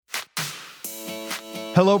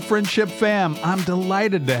Hello, Friendship fam. I'm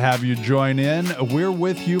delighted to have you join in. We're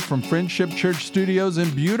with you from Friendship Church Studios in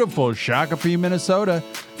beautiful Shakopee, Minnesota.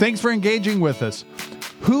 Thanks for engaging with us.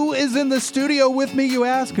 Who is in the studio with me, you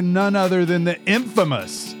ask? None other than the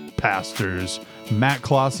infamous pastors, Matt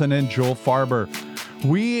Clausen and Joel Farber.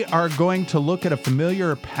 We are going to look at a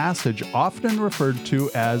familiar passage often referred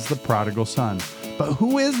to as the prodigal son. But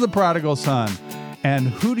who is the prodigal son? And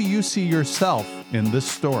who do you see yourself in this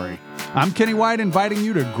story? I'm Kenny White, inviting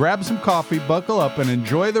you to grab some coffee, buckle up, and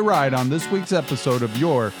enjoy the ride on this week's episode of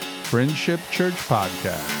your Friendship Church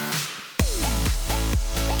Podcast.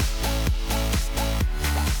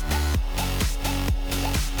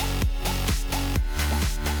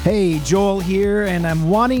 Hey, Joel here, and I'm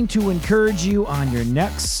wanting to encourage you on your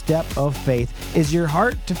next step of faith. Is your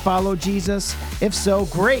heart to follow Jesus? If so,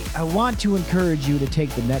 great. I want to encourage you to take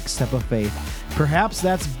the next step of faith. Perhaps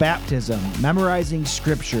that's baptism, memorizing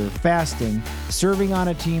scripture, fasting, serving on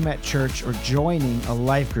a team at church, or joining a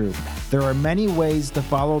life group. There are many ways to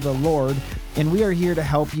follow the Lord, and we are here to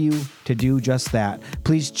help you to do just that.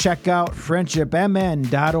 Please check out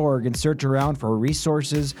friendshipmn.org and search around for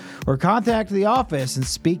resources, or contact the office and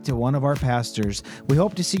speak to one of our pastors. We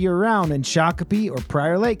hope to see you around in Shakopee or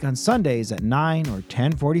Prior Lake on Sundays at 9 or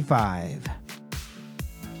 10:45.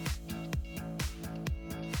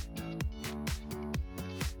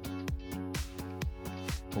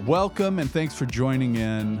 Welcome and thanks for joining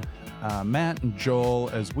in, Matt and Joel.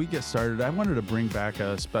 As we get started, I wanted to bring back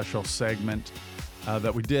a special segment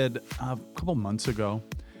that we did a couple months ago,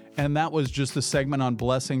 and that was just a segment on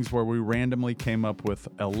blessings where we randomly came up with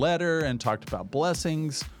a letter and talked about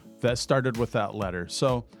blessings that started with that letter.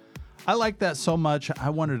 So I like that so much. I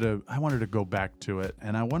wanted to go back to it,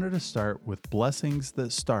 and I wanted to start with blessings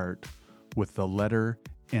that start with the letter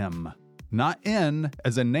M, not N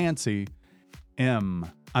as in Nancy, M.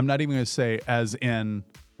 I'm not even going to say as in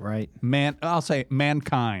right. Man. I'll say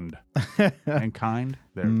mankind. Mankind.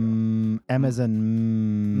 There we go. M as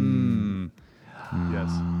in Yes.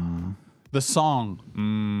 The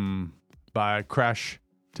song by Crash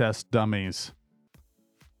Test Dummies.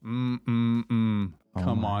 Come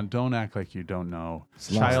on, don't act like you don't know.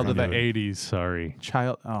 Child of the 80s. Sorry.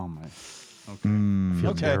 Oh my. Okay.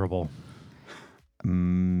 Feel terrible.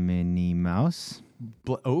 Minnie Mouse.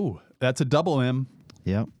 That's a double M.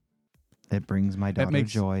 Yep. It brings my daughter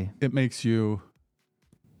joy. It makes you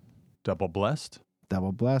double blessed.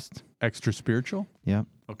 Double blessed. Extra spiritual. Yep.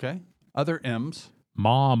 Okay. Other M's.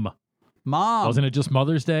 Mom. Wasn't it just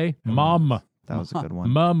Mother's Day? Mom. That was a good one.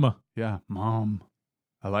 Mom. Yeah, mom.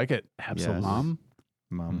 I like it. Absolutely. Yes. Mom.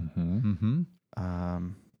 Mom. Mm-hmm.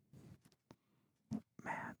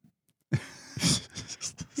 Man.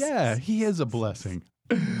 Yeah, he is a blessing.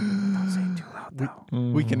 Don't say it too loud, though.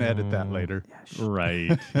 We can edit that later. Yeah,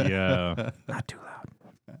 Right. Yeah. not too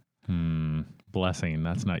loud. Blessing.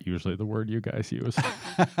 That's not usually the word you guys use.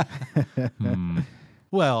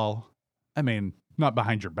 Well, I mean, not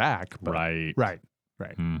behind your back. But Right. Right.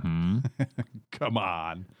 Mm-hmm. Come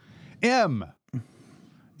on. M.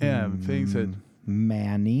 Things that...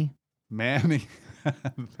 Manny. Manny.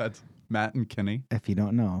 That's Matt and Kenny. If you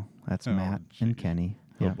don't know, that's Oh, Matt and Kenny.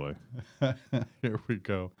 Oh, Yeah. boy. Here we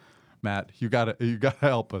go. Matt, you gotta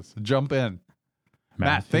help us. Jump in.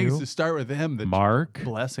 Matt, Matthew, things to start with him. The Mark.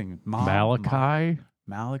 blessing. Malachi.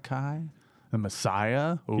 Malachi. The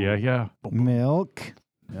Messiah. Ooh. Yeah. Milk.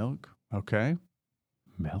 Milk. Okay.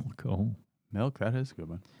 Milk. Oh. Milk. That is a good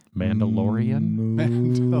one. Mandalorian.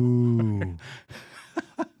 Moo.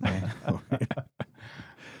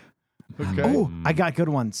 Okay. Oh, I got good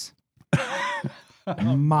ones.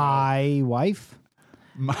 My wife.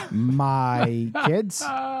 My kids.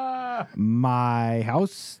 My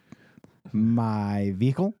house. My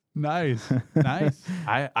vehicle. Nice. I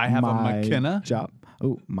have a my MyKenna. job.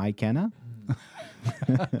 Oh, MyKenna.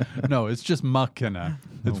 No, it's just MyKenna.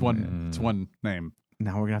 It's one name.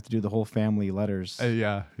 Now we're gonna have to do the whole family letters.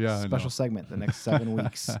 Yeah. Special segment the next 7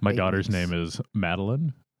 weeks. My 8 daughter's weeks. name is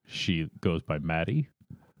Madeline. She goes by Maddie,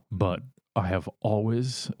 but I have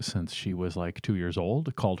always, since she was like 2 years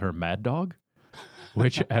old, called her Mad Dog,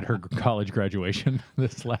 which at her college graduation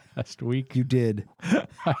this last week, You did.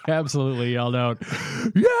 I absolutely yelled out,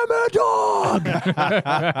 "Yeah, Mad Dog!"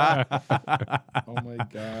 Oh my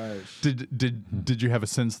gosh. Did you have a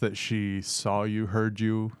sense that she saw you, heard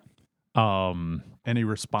you? Any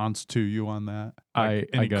response to you on that? Like,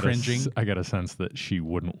 I any got cringing? I got a sense that she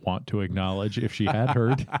wouldn't want to acknowledge if she had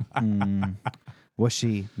heard. Was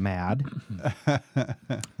she mad?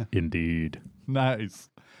 Indeed.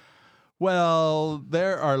 Nice. Well,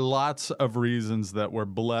 there are lots of reasons that we're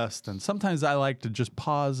blessed, and sometimes I like to just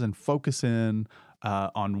pause and focus in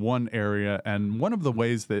on one area. And one of the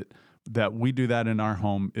ways that we do that in our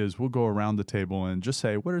home is we'll go around the table and just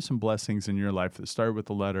say, what are some blessings in your life that start with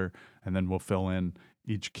a letter? And then we'll fill in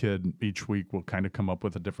each kid each week. We'll kind of come up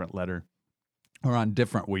with a different letter. Or on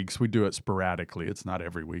different weeks. We do it sporadically. It's not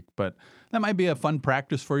every week, but that might be a fun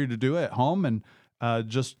practice for you to do at home. And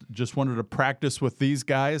just wanted to practice with these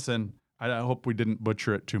guys, and I hope we didn't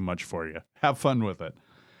butcher it too much for you. Have fun with it.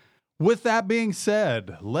 With that being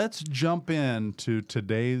said, let's jump into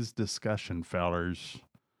today's discussion, fellers.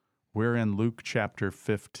 We're in Luke chapter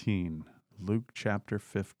 15. Luke chapter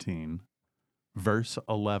 15, verse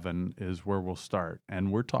 11 is where we'll start.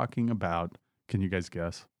 And we're talking about, can you guys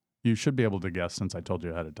guess? You should be able to guess since I told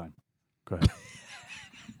you ahead of time. Go ahead.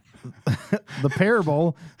 The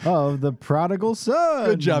parable of the prodigal son.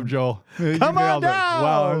 Good job, Joel. You Come on nailed it. down.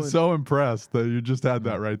 Wow, I'm so impressed that you just had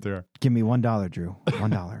that right there. Give me $1, Drew.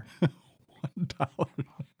 $1. $1.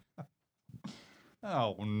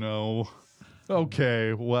 Oh no.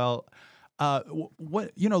 Okay. Well,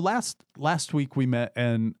 last week we met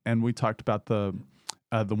and we talked about the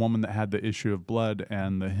woman that had the issue of blood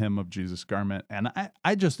and the hem of Jesus' garment, and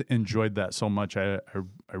I just enjoyed that so much. I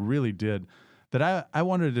really did. That I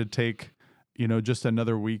wanted to take, just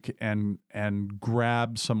another week and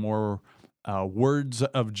grab some more words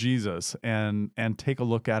of Jesus and take a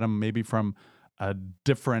look at them maybe from a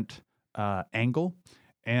different angle.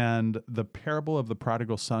 And the parable of the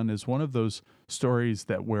prodigal son is one of those stories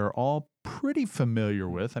that we're all pretty familiar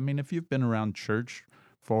with. I mean, if you've been around church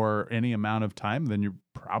for any amount of time, then you're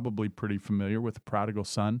probably pretty familiar with the prodigal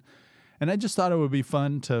son. And I just thought it would be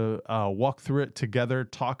fun to walk through it together,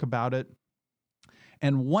 talk about it.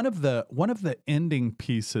 And one of the ending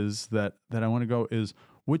pieces that I want to go is,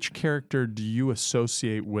 which character do you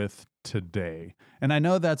associate with today? And I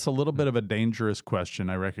know that's a little bit of a dangerous question.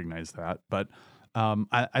 I recognize that, but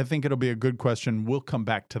I think it'll be a good question. We'll come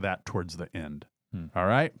back to that towards the end. All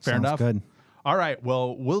right? Fair Sounds enough? good. All right.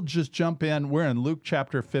 Well, we'll just jump in. We're in Luke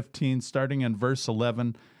chapter 15, starting in verse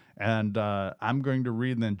 11. And I'm going to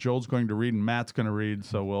read, and then Joel's going to read, and Matt's going to read.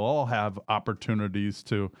 So we'll all have opportunities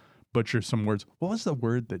to butcher some words. What was the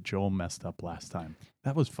word that Joel messed up last time?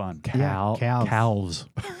 That was fun. Calves. Calves.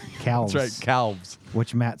 Calves. That's right, calves.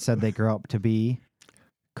 Which Matt said they grow up to be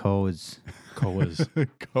coes. Coas.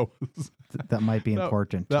 Coes. That might be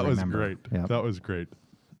important to That was remember. great. Yep. That was great.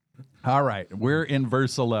 All right, we're in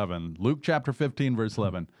verse 11. Luke chapter 15, verse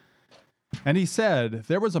 11. And he said,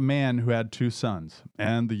 there was a man who had 2 sons,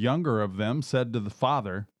 and the younger of them said to the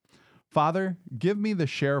father, Father, give me the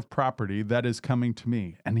share of property that is coming to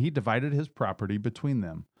me. And he divided his property between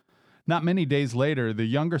them. Not many days later, the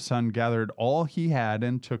younger son gathered all he had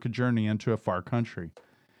and took a journey into a far country.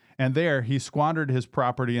 And there he squandered his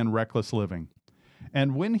property in reckless living.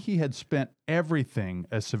 And when he had spent everything,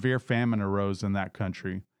 a severe famine arose in that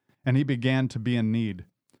country, and he began to be in need.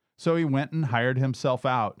 So he went and hired himself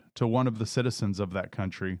out to one of the citizens of that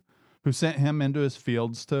country, who sent him into his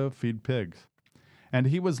fields to feed pigs. And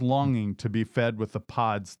he was longing to be fed with the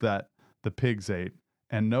pods that the pigs ate,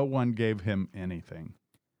 and no one gave him anything.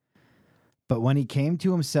 But when he came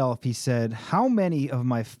to himself, he said, how many of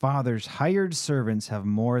my father's hired servants have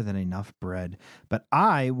more than enough bread? But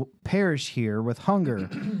I perish here with hunger.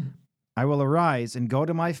 I will arise and go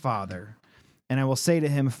to my father, and I will say to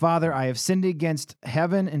him, Father, I have sinned against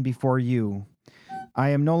heaven and before you.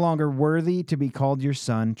 I am no longer worthy to be called your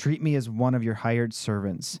son. Treat me as one of your hired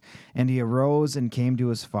servants. And he arose and came to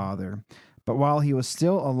his father. But while he was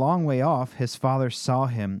still a long way off, his father saw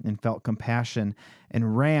him and felt compassion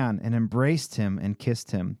and ran and embraced him and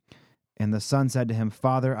kissed him. And the son said to him,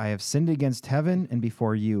 Father, I have sinned against heaven and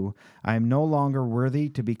before you. I am no longer worthy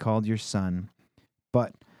to be called your son.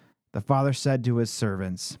 But the father said to his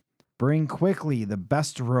servants, Bring quickly the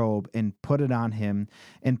best robe and put it on him,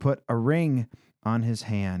 and put a ring on his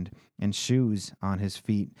hand and shoes on his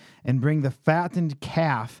feet, and bring the fattened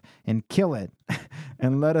calf and kill it,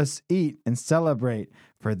 and let us eat and celebrate.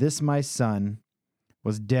 For this my son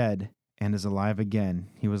was dead and is alive again.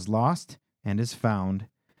 He was lost and is found.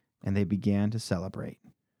 And they began to celebrate.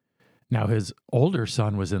 Now his older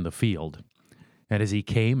son was in the field, and as he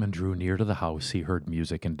came and drew near to the house, he heard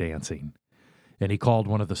music and dancing. And he called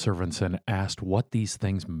one of the servants and asked what these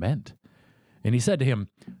things meant. And he said to him,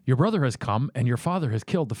 Your brother has come, and your father has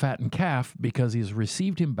killed the fattened calf, because he has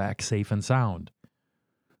received him back safe and sound.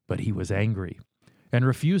 But he was angry and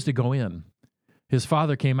refused to go in. His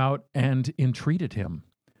father came out and entreated him.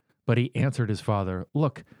 But he answered his father,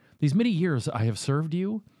 Look, these many years I have served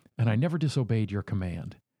you, and I never disobeyed your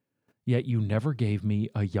command. Yet you never gave me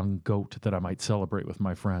a young goat that I might celebrate with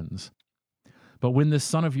my friends. But when this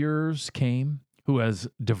son of yours came, who has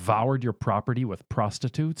devoured your property with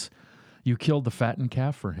prostitutes? You killed the fattened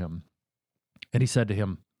calf for him." And he said to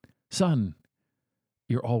him, "Son,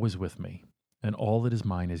 you're always with me, and all that is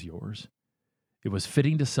mine is yours. It was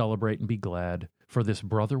fitting to celebrate and be glad, for this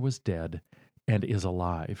brother was dead and is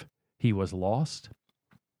alive. He was lost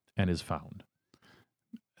and is found."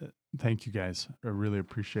 Thank you, guys. I really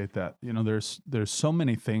appreciate that. You know, there's so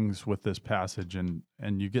many things with this passage, and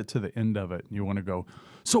you get to the end of it, and you want to go,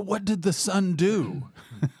 so what did the son do?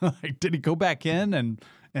 Like, did he go back in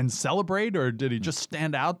and celebrate, or did he just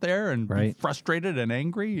stand out there and be frustrated and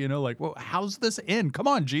angry? You know, like, well, how's this end? Come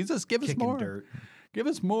on, Jesus, give us more. Dirt. Give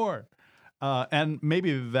us more. And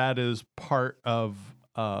maybe that is part of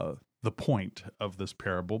the point of this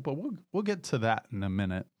parable, but we'll get to that in a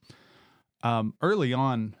minute. Early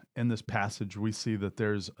on in this passage, we see that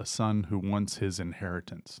there's a son who wants his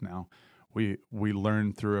inheritance. Now, we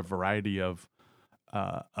learn through a variety of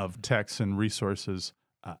texts and resources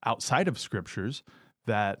outside of scriptures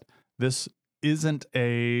that this isn't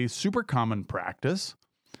a super common practice,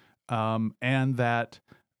 and that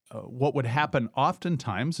what would happen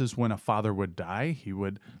oftentimes is when a father would die, he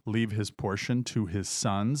would leave his portion to his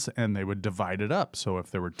sons, and they would divide it up. So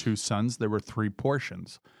if there were 2 sons, there were 3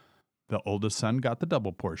 portions. The oldest son got the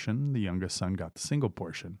double portion. The youngest son got the single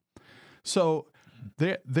portion. So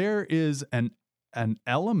there is an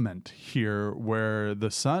element here where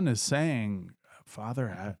the son is saying,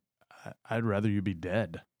 "Father, I'd rather you be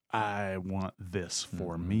dead. I want this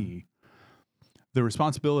for me." The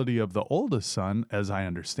responsibility of the oldest son, as I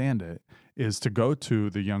understand it, is to go to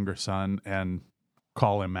the younger son and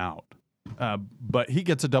call him out. But he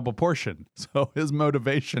gets a double portion, so his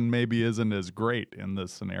motivation maybe isn't as great in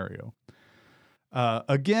this scenario.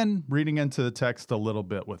 Again, reading into the text a little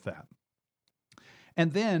bit with that.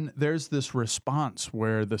 And then there's this response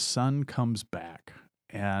where the son comes back,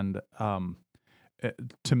 and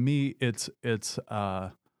to me, it's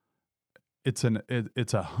a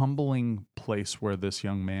humbling place where this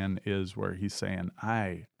young man is, where he's saying,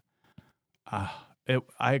 I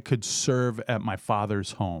could serve at my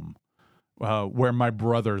father's home, where my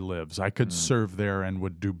brother lives. I could serve there and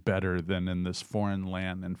would do better than in this foreign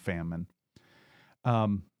land and famine.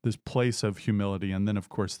 This place of humility. And then, of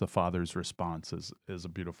course, the father's response is a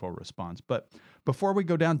beautiful response. But before we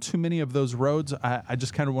go down too many of those roads, I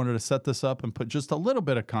just kind of wanted to set this up and put just a little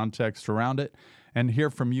bit of context around it and hear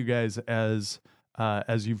from you guys as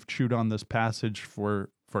you've chewed on this passage for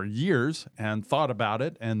years and thought about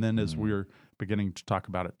it. And then as we're beginning to talk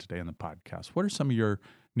about it today in the podcast, what are some of your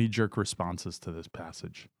knee-jerk responses to this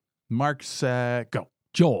passage? Mark, go.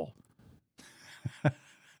 Joel.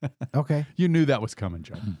 Okay. You knew that was coming,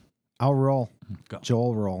 Joe. I'll roll. Go.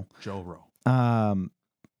 Joel roll. Joel roll.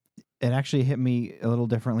 It actually hit me a little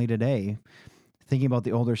differently today, thinking about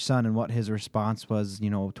the older son and what his response was,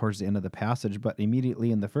 towards the end of the passage. But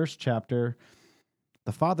immediately in the first chapter,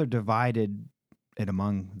 the father divided it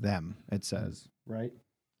among them, it says, right?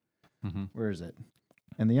 Mm-hmm. Where is it?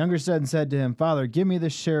 And the younger son said to him, "Father, give me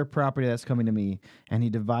this share of property that's coming to me." And he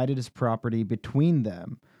divided his property between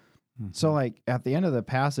them. Mm-hmm. So, at the end of the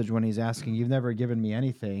passage, when he's asking, "You've never given me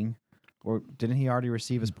anything," or didn't he already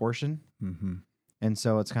receive his portion? Mm-hmm. And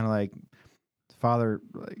so it's kind of like, Father,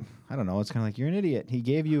 I don't know, it's kind of like, you're an idiot. He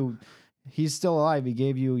gave you, he's still alive. He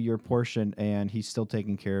gave you your portion, and he's still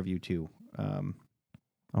taking care of you too.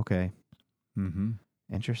 Okay. Mm-hmm.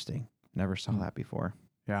 Interesting. Never saw that before.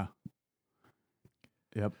 Yeah.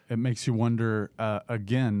 Yep. It makes you wonder,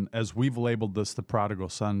 again, as we've labeled this the prodigal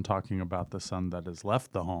son, talking about the son that has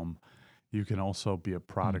left the home, you can also be a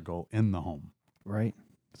prodigal in the home. Right.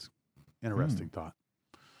 It's interesting thought.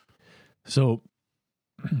 So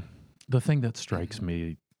the thing that strikes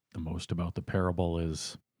me the most about the parable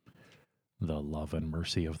is the love and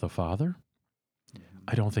mercy of the Father.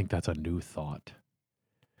 I don't think that's a new thought.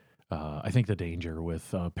 I think the danger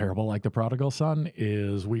with a parable like the prodigal son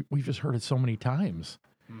is we've just heard it so many times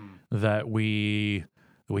that we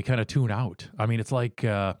kind of tune out. I mean, it's like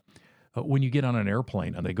when you get on an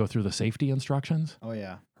airplane and they go through the safety instructions. Oh,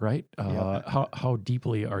 yeah. Right? How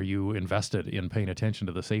deeply are you invested in paying attention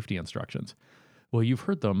to the safety instructions? Well, you've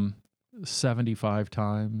heard them 75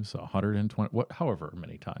 times, 120, however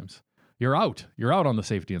many times. You're out on the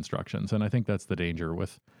safety instructions. And I think that's the danger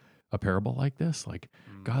with a parable like this.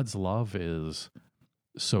 God's love is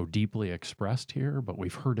so deeply expressed here, but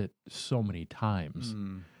we've heard it so many times.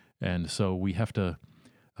 And so we have to,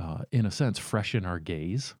 in a sense, freshen our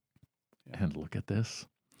gaze and look at this.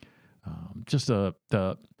 Just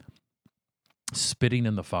the spitting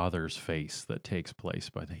in the father's face that takes place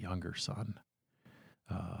by the younger son.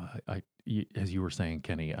 As you were saying,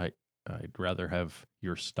 Kenny, I'd rather have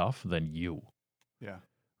your stuff than you. Yeah.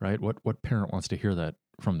 right? What parent wants to hear that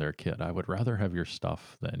from their kid? I would rather have your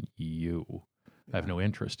stuff than you. I have no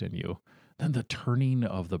interest in you. Then the turning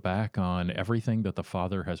of the back on everything that the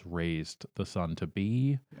Father has raised the Son to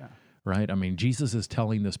be, right? I mean, Jesus is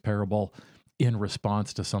telling this parable in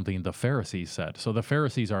response to something the Pharisees said. So the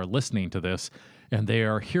Pharisees are listening to this, and they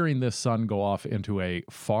are hearing this son go off into a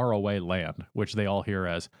faraway land, which they all hear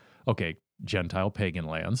as, okay, Gentile pagan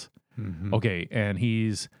lands. Okay, and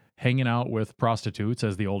he's hanging out with prostitutes,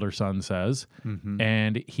 as the older son says,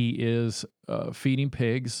 and he is feeding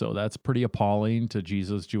pigs, so that's pretty appalling to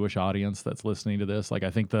Jesus' Jewish audience that's listening to this. Like, I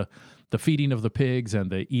think the feeding of the pigs and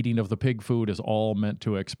the eating of the pig food is all meant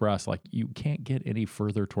to express, like, you can't get any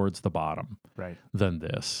further towards the bottom than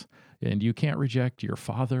this. And you can't reject your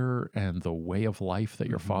Father and the way of life that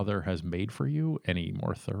your Father has made for you any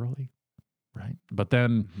more thoroughly, right? But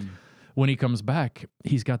then when he comes back,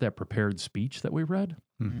 he's got that prepared speech that we read.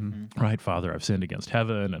 Right, Father, I've sinned against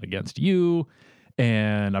heaven and against you,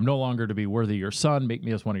 and I'm no longer to be worthy of your son. Make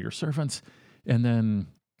me as one of your servants. And then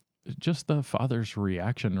just the Father's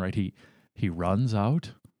reaction, right? He runs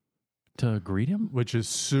out to greet him, which is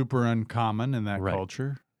super uncommon in that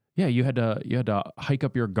culture. Yeah, you had to hike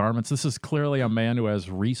up your garments. This is clearly a man who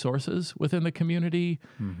has resources within the community.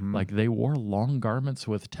 Like, they wore long garments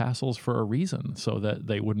with tassels for a reason, so that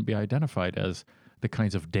they wouldn't be identified as the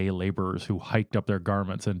kinds of day laborers who hiked up their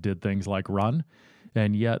garments and did things like run.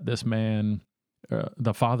 And yet this man,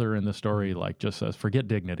 the father in the story, like, just says, forget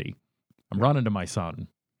dignity. I'm running to my son.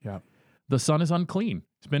 Yeah. The son is unclean.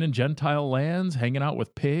 He's been in Gentile lands, hanging out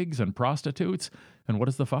with pigs and prostitutes. And what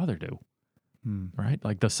does the father do? Right?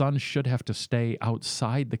 Like, the son should have to stay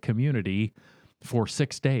outside the community for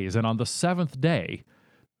 6 days. And on the 7th day,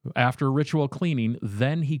 after ritual cleaning,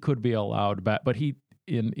 then he could be allowed back. But he,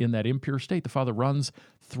 in that impure state, the father runs,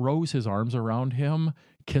 throws his arms around him,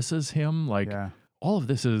 kisses him. Like, all of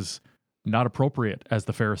this is not appropriate as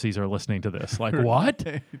the Pharisees are listening to this. Like, what?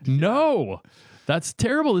 No, that's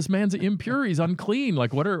terrible. This man's impure. He's unclean.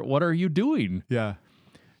 Like, what are you doing? Yeah.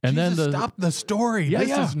 And Jesus, then stop the story. This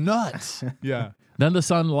is nuts. Then the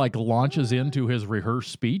son, like, launches into his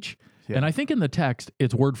rehearsed speech. And I think in the text,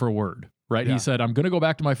 it's word for word, right? He said, I'm going to go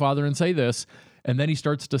back to my father and say this. And then he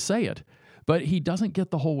starts to say it. But he doesn't get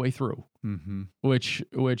the whole way through, which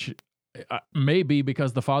may be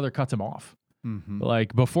because the father cuts him off.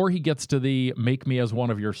 Like, before he gets to the make me as one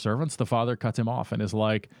of your servants, the father cuts him off and is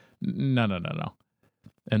like, no.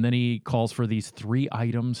 And then he calls for these 3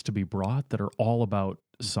 items to be brought that are all about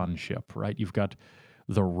sonship, right? You've got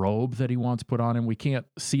the robe that he wants put on him. We can't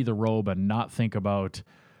see the robe and not think about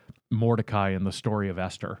Mordecai in the story of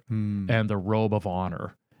Esther and the robe of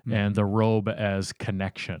honor and the robe as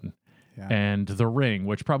connection. And the ring,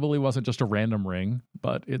 which probably wasn't just a random ring,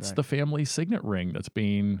 but it's the family signet ring that's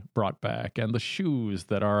being brought back, and the shoes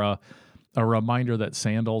that are a reminder that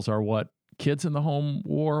sandals are what kids in the home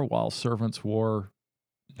wore while servants wore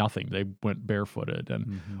nothing. They went barefooted.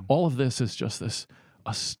 And all of this is just this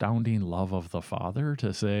astounding love of the Father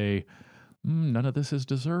to say, none of this is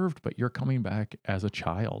deserved, but you're coming back as a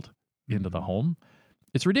child into the home.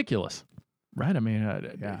 It's ridiculous. Right. I mean,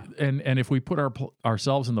 and if we put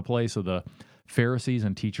ourselves in the place of the Pharisees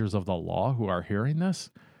and teachers of the law who are hearing this,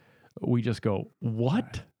 we just go,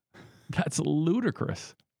 what? That's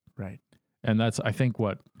ludicrous. Right. And that's, I think,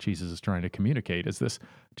 what Jesus is trying to communicate is this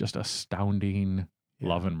just astounding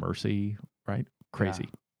love and mercy, right? Crazy.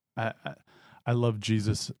 I love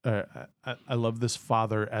Jesus. I love this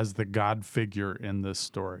father as the God figure in this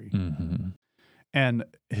story. And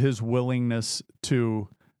his willingness to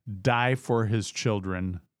die for his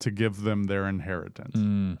children to give them their inheritance.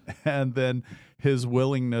 And then his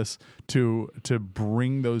willingness to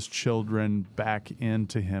bring those children back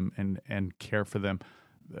into him and care for them,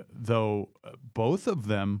 though both of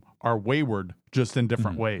them are wayward, just in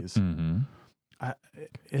different ways.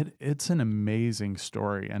 It's an amazing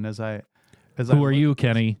story. And who are you,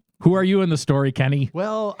 Kenny? Who are you in the story, Kenny?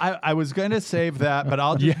 Well, I was going to save that, but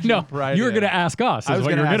I'll just jump right you were in. going to ask us. Is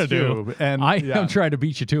what you're going to do. And I am trying to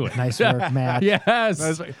beat you to it. Nice work, Matt.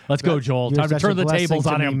 Yes. Let's go, Joel. Time to turn the tables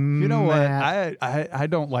on him. You know what? I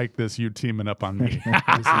don't like this, you teaming up on me.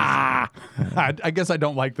 I guess I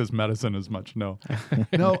don't like this medicine as much. No.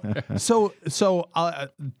 So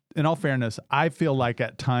in all fairness, I feel like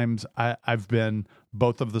at times I've been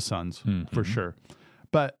both of the sons, for sure.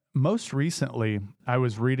 But most recently, I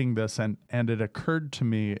was reading this, and it occurred to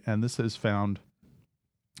me, and this is found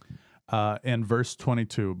in verse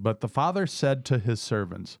 22. But the father said to his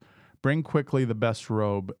servants, bring quickly the best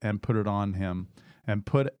robe and put it on him, and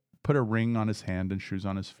put a ring on his hand and shoes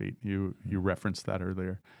on his feet. You referenced that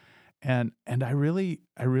earlier. And I really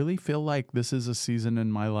feel like this is a season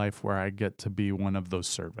in my life where I get to be one of those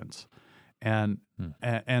servants, and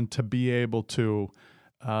to be able to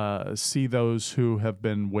see those who have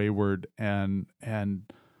been wayward and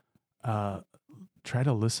try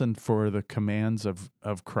to listen for the commands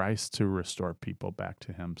of Christ to restore people back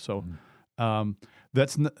to Him. So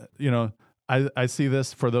that's I see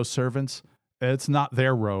this for those servants. It's not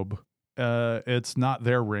their robe, it's not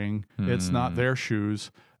their ring, it's not their shoes.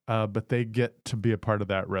 But they get to be a part of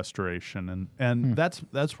that restoration, and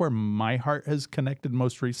that's where my heart has connected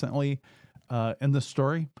most recently in the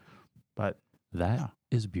story. But that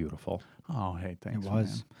is beautiful. Oh, hey, thanks. It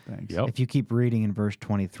was. Man. Thanks. Yep. If you keep reading in verse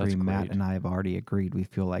 23, That's Matt great. and I have already agreed. We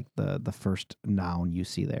feel like the first noun you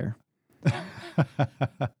see there.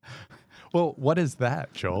 Well, what is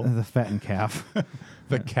that, Joel? The fattened calf.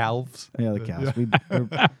 The calves? Yeah, the calves.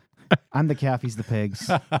 I'm the calf, he's the pigs.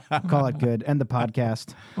 Call it good. End the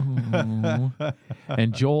podcast.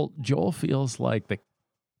 And Joel feels like the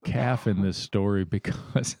calf in this story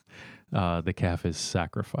because the calf is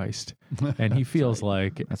sacrificed. And he feels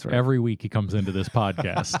like every week he comes into this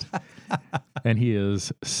podcast and he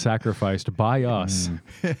is sacrificed by us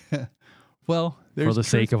Well, for the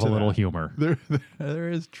sake of a little humor. There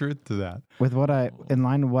is truth to that. With in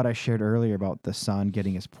line with what I shared earlier about the son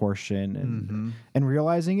getting his portion and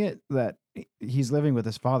realizing it, that he's living with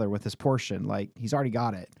his father with his portion, like he's already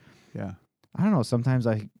got it. Yeah. I don't know. Sometimes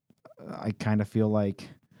I kind of feel like,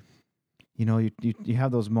 you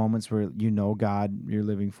have those moments where God, you're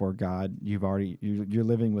living for God. You're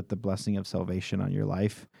living with the blessing of salvation on your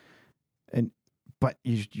life, but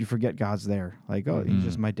you forget God's there. Like, he's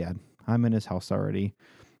just my dad. I'm in his house already.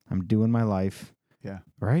 I'm doing my life. Yeah.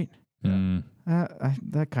 Right. Yeah.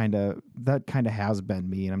 That kind of has been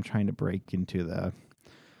me, and I'm trying to break into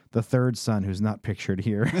the third son who's not pictured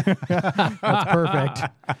here. That's perfect.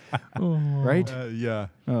 Right? Yeah.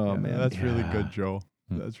 Oh, Yeah, man. That's really good, Joel.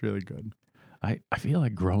 That's really good. I feel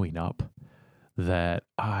like growing up that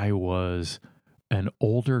I was an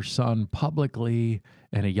older son publicly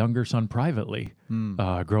and a younger son privately.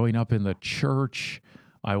 Growing up in the church,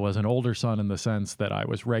 I was an older son in the sense that I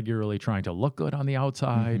was regularly trying to look good on the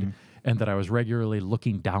outside and that I was regularly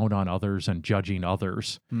looking down on others and judging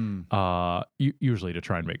others, usually to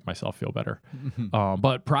try and make myself feel better.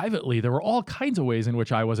 But privately, there were all kinds of ways in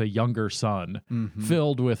which I was a younger son,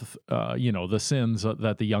 filled with, the sins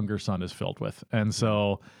that the younger son is filled with. And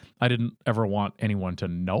so I didn't ever want anyone to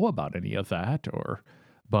know about any of that,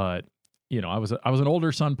 but I was an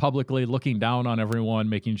older son publicly, looking down on everyone,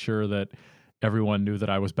 making sure that everyone knew that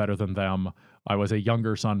I was better than them. I was a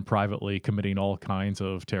younger son privately, committing all kinds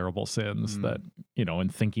of terrible sins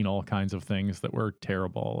and thinking all kinds of things that were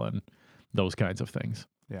terrible and those kinds of things.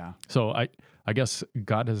 Yeah. So I guess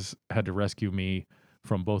God has had to rescue me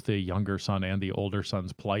from both the younger son and the older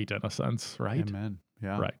son's plight in a sense, right? Amen.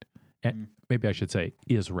 Yeah. Right. And maybe I should say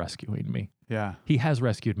is rescuing me. Yeah. He has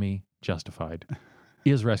rescued me, justified.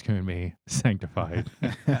 Is rescuing me, sanctified.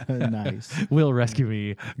 Nice. Will rescue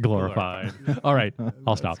me, glorified. All right,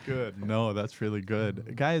 I'll stop. That's good. No, that's really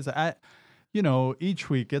good. Guys, each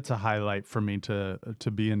week it's a highlight for me to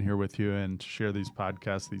be in here with you and to share these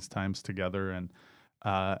podcasts, these times together. And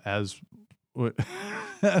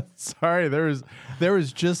sorry, there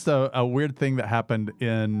was just a weird thing that happened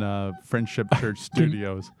in Friendship Church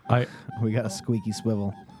Studios. We got a squeaky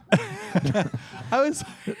swivel. I was,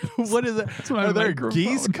 what is it? Are there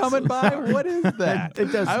geese coming by? What is that?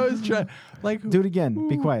 It does. I was trying, do it again.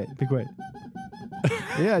 Be quiet.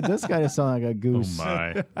 Yeah, it does kind of sound like a goose. Oh my.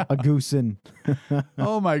 A goosen.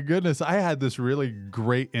 Oh my goodness. I had this really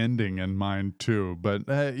great ending in mind too, but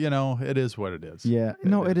it is what it is. Yeah.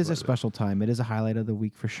 No, it is a special time. It is a highlight of the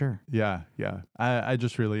week for sure. Yeah. Yeah. I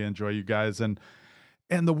just really enjoy you guys.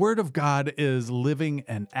 And the word of God is living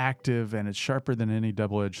and active, and it's sharper than any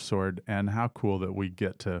double-edged sword. And how cool that we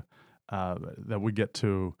get to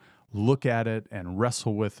look at it and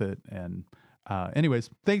wrestle with it. And anyways,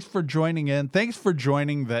 thanks for joining in. Thanks for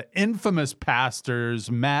joining the infamous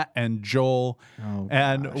pastors, Matt and Joel. Oh,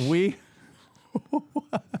 and gosh. we.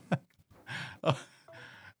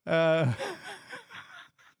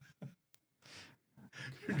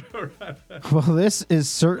 Well, this is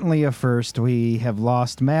certainly a first. We have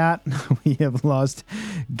lost Matt. We have lost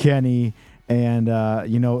Kenny. And,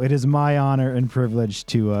 it is my honor and privilege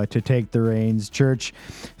to take the reins. Church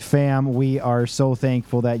fam, we are so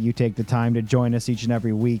thankful that you take the time to join us each and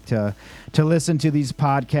every week to listen to these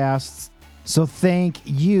podcasts. So thank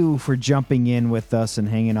you for jumping in with us and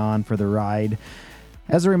hanging on for the ride.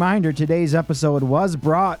 As a reminder, today's episode was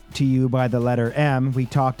brought to you by the letter M. We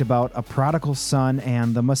talked about a prodigal son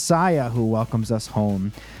and the Messiah who welcomes us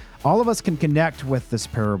home. All of us can connect with this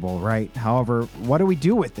parable, right? However, what do we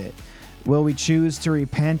do with it? Will we choose to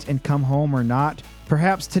repent and come home or not?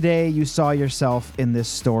 Perhaps today you saw yourself in this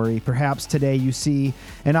story. Perhaps today you see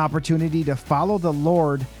an opportunity to follow the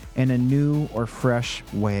Lord in a new or fresh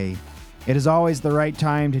way. It is always the right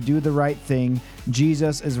time to do the right thing.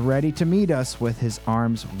 Jesus is ready to meet us with his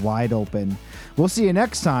arms wide open. We'll see you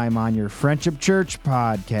next time on your Friendship Church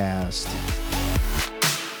podcast.